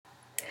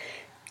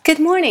Good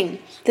morning.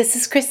 This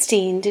is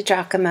Christine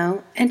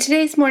DiGiacomo, and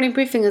today's morning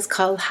briefing is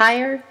called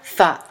Higher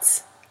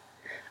Thoughts.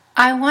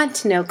 I want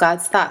to know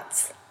God's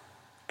thoughts.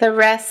 The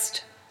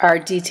rest are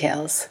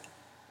details.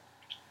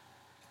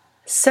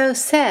 So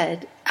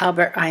said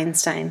Albert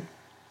Einstein.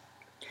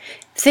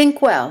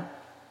 Think well.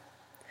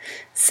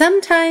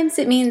 Sometimes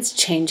it means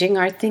changing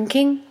our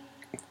thinking,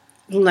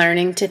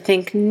 learning to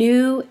think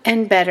new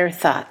and better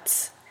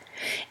thoughts.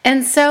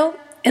 And so,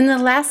 in the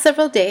last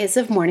several days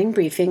of morning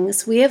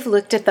briefings, we have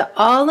looked at the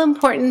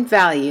all-important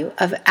value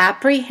of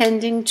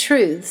apprehending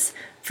truths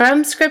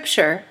from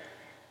Scripture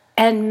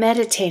and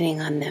meditating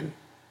on them.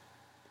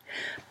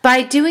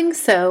 By doing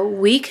so,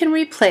 we can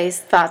replace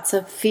thoughts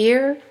of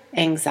fear,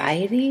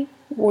 anxiety,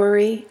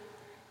 worry,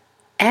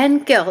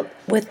 and guilt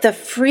with the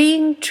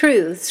freeing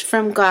truths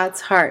from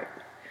God's heart.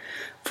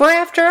 For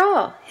after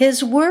all,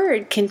 His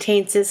Word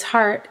contains His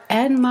heart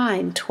and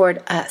mind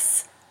toward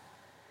us.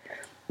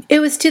 It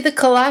was to the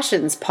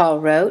Colossians Paul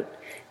wrote,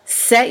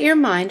 "Set your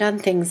mind on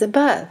things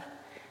above,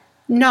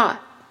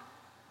 not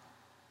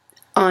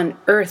on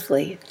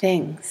earthly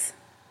things."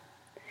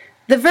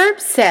 The verb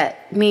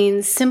set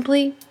means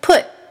simply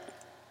put,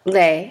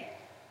 lay,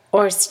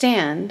 or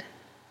stand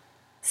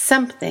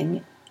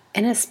something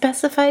in a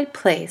specified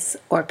place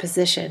or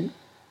position.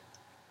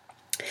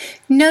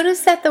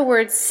 Notice that the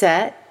word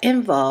set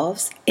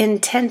involves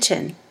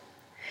intention.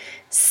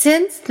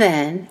 Since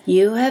then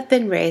you have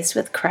been raised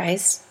with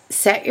Christ,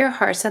 set your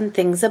hearts on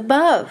things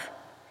above,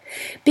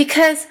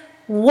 because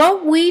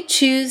what we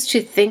choose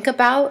to think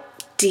about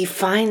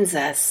defines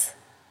us.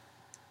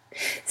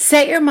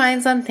 Set your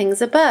minds on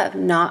things above,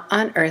 not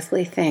on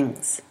earthly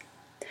things.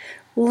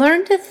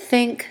 Learn to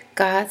think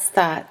God's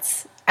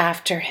thoughts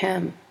after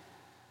Him.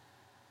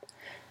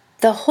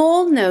 The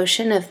whole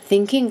notion of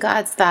thinking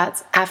God's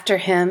thoughts after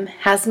Him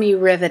has me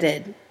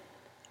riveted.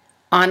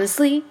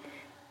 Honestly,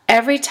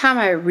 every time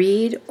I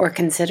read or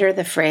consider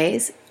the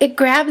phrase, it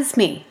grabs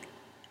me.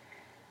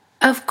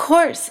 Of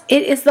course,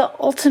 it is the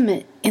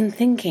ultimate in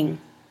thinking.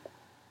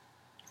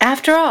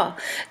 After all,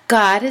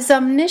 God is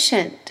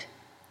omniscient.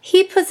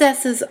 He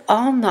possesses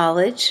all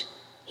knowledge.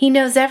 He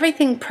knows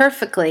everything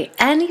perfectly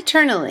and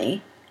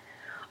eternally,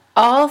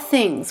 all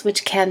things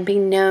which can be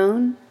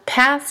known,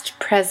 past,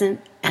 present,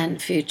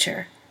 and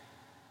future.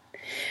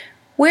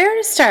 Where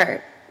to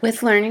start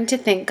with learning to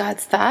think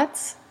God's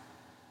thoughts?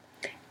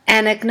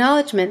 An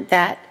acknowledgement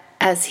that,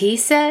 as He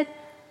said,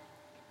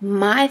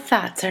 "My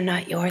thoughts are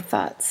not your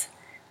thoughts.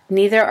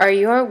 Neither are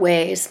your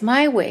ways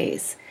my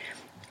ways.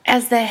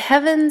 As the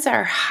heavens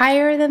are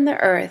higher than the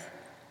earth,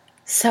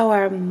 so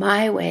are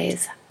my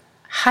ways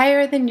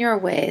higher than your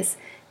ways,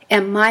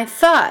 and my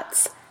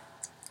thoughts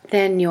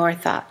than your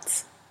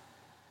thoughts."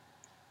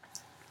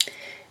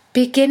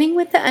 Beginning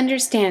with the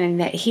understanding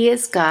that He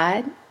is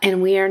God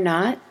and we are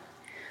not,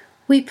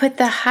 we put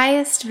the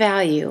highest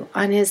value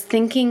on His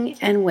thinking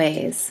and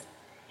ways,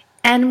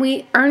 and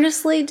we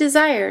earnestly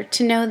desire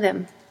to know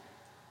them.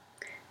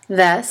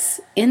 Thus,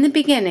 in the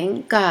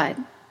beginning, God.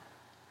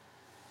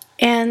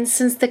 And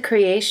since the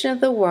creation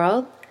of the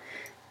world,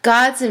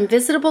 God's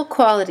invisible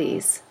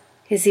qualities,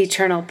 His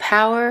eternal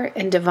power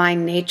and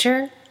divine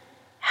nature,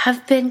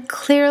 have been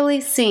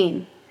clearly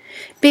seen,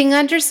 being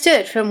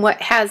understood from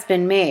what has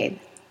been made.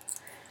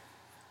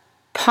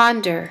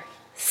 Ponder,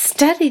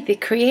 study the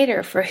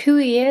Creator for who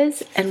He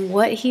is and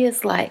what He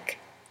is like.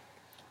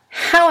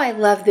 How I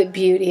love the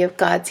beauty of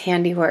God's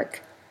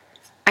handiwork.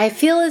 I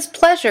feel His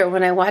pleasure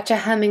when I watch a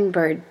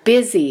hummingbird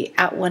busy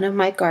at one of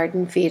my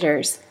garden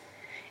feeders,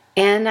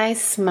 and I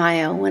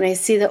smile when I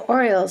see the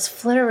orioles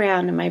flit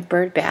around in my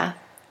bird bath,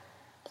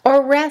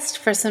 or rest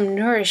for some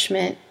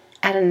nourishment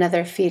at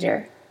another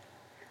feeder.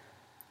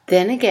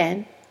 Then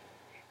again,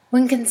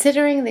 when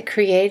considering the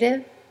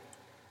creative,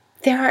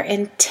 there are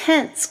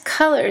intense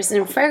colors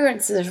and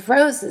fragrances of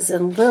roses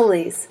and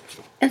lilies,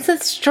 and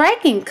such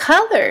striking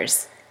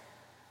colors.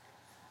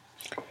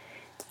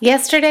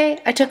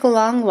 Yesterday, I took a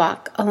long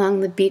walk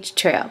along the beach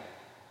trail,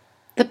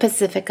 the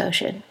Pacific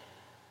Ocean,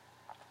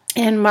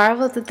 and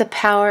marveled at the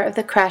power of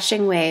the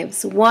crashing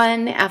waves,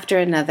 one after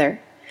another.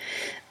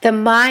 The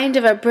mind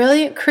of a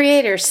brilliant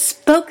Creator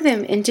spoke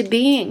them into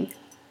being.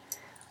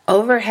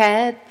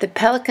 Overhead, the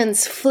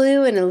pelicans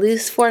flew in a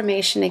loose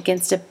formation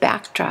against a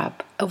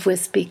backdrop of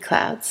wispy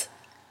clouds.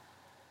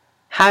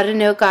 How to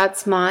know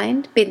God's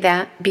mind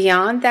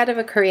beyond that of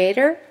a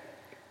Creator?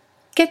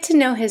 Get to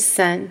know His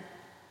Son.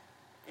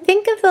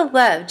 Think of the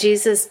love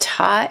Jesus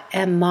taught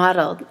and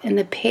modeled in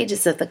the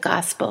pages of the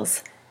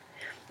Gospels.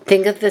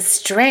 Think of the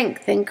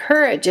strength and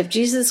courage of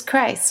Jesus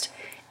Christ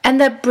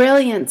and the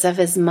brilliance of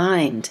His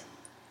mind.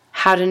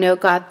 How to know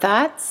God's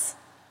thoughts?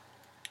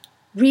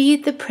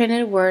 Read the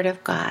printed Word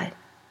of God,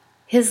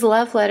 His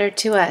love letter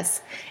to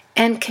us,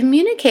 and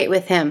communicate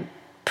with Him.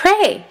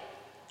 Pray.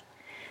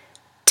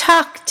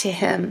 Talk to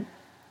Him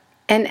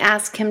and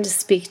ask Him to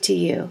speak to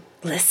you.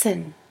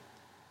 Listen.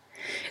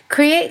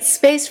 Create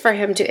space for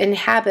Him to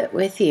inhabit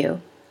with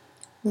you.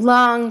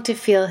 Long to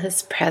feel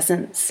His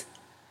presence.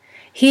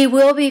 He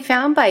will be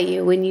found by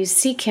you when you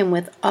seek Him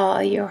with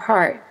all your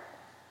heart.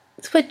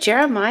 That's what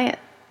Jeremiah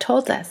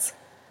told us.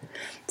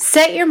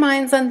 Set your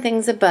minds on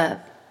things above,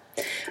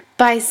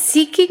 by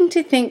seeking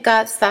to think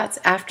God's thoughts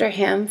after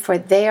Him, for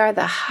they are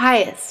the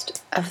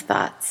highest of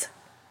thoughts.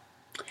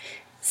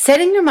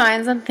 Setting your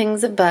minds on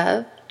things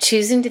above,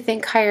 choosing to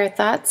think higher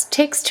thoughts,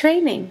 takes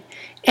training,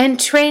 and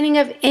training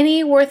of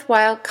any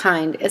worthwhile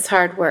kind is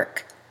hard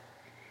work.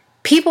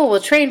 People will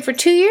train for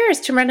 2 years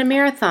to run a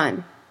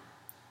marathon.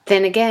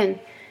 Then again,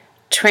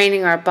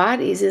 training our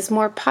bodies is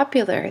more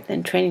popular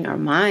than training our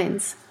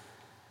minds.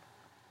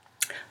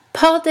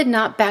 Paul did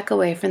not back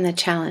away from the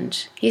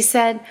challenge. He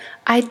said,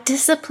 I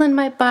discipline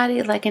my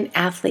body like an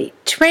athlete,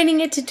 training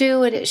it to do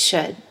what it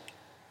should.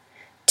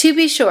 To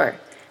be sure,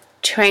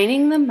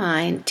 training the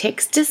mind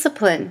takes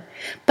discipline,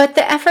 but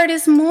the effort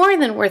is more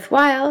than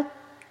worthwhile.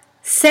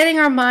 Setting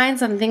our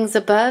minds on things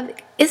above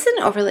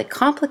isn't overly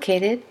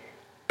complicated,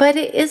 but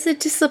it is a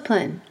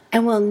discipline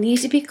and will need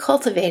to be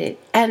cultivated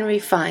and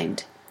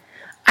refined.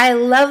 I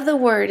love the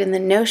word and the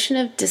notion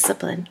of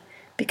discipline,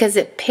 because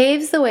it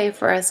paves the way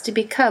for us to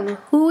become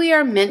who we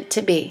are meant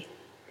to be.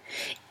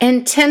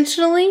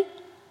 Intentionally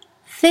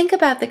think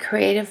about the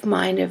creative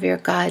mind of your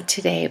God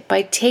today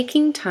by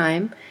taking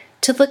time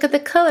to look at the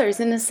colors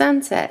in a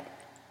sunset,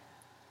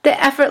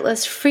 the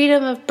effortless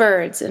freedom of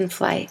birds in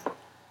flight.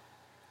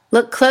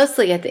 Look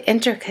closely at the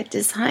intricate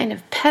design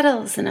of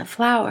petals in a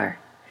flower,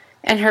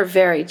 and her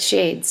varied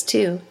shades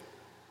too.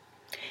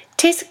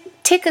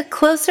 Take a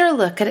closer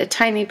look at a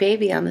tiny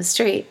baby on the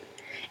street,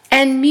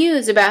 and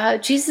muse about how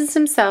Jesus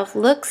himself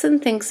looks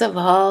and thinks of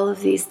all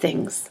of these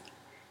things.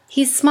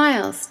 He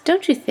smiles,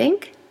 don't you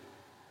think?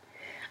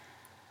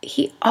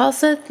 He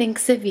also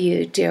thinks of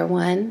you, dear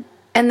one,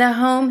 and the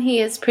home he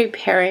is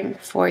preparing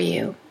for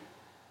you.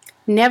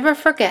 Never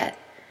forget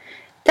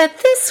that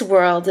this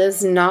world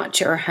is not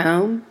your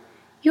home.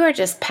 You are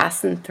just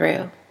passing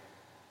through.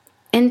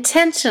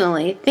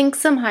 Intentionally think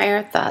some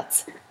higher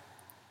thoughts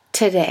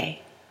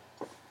today.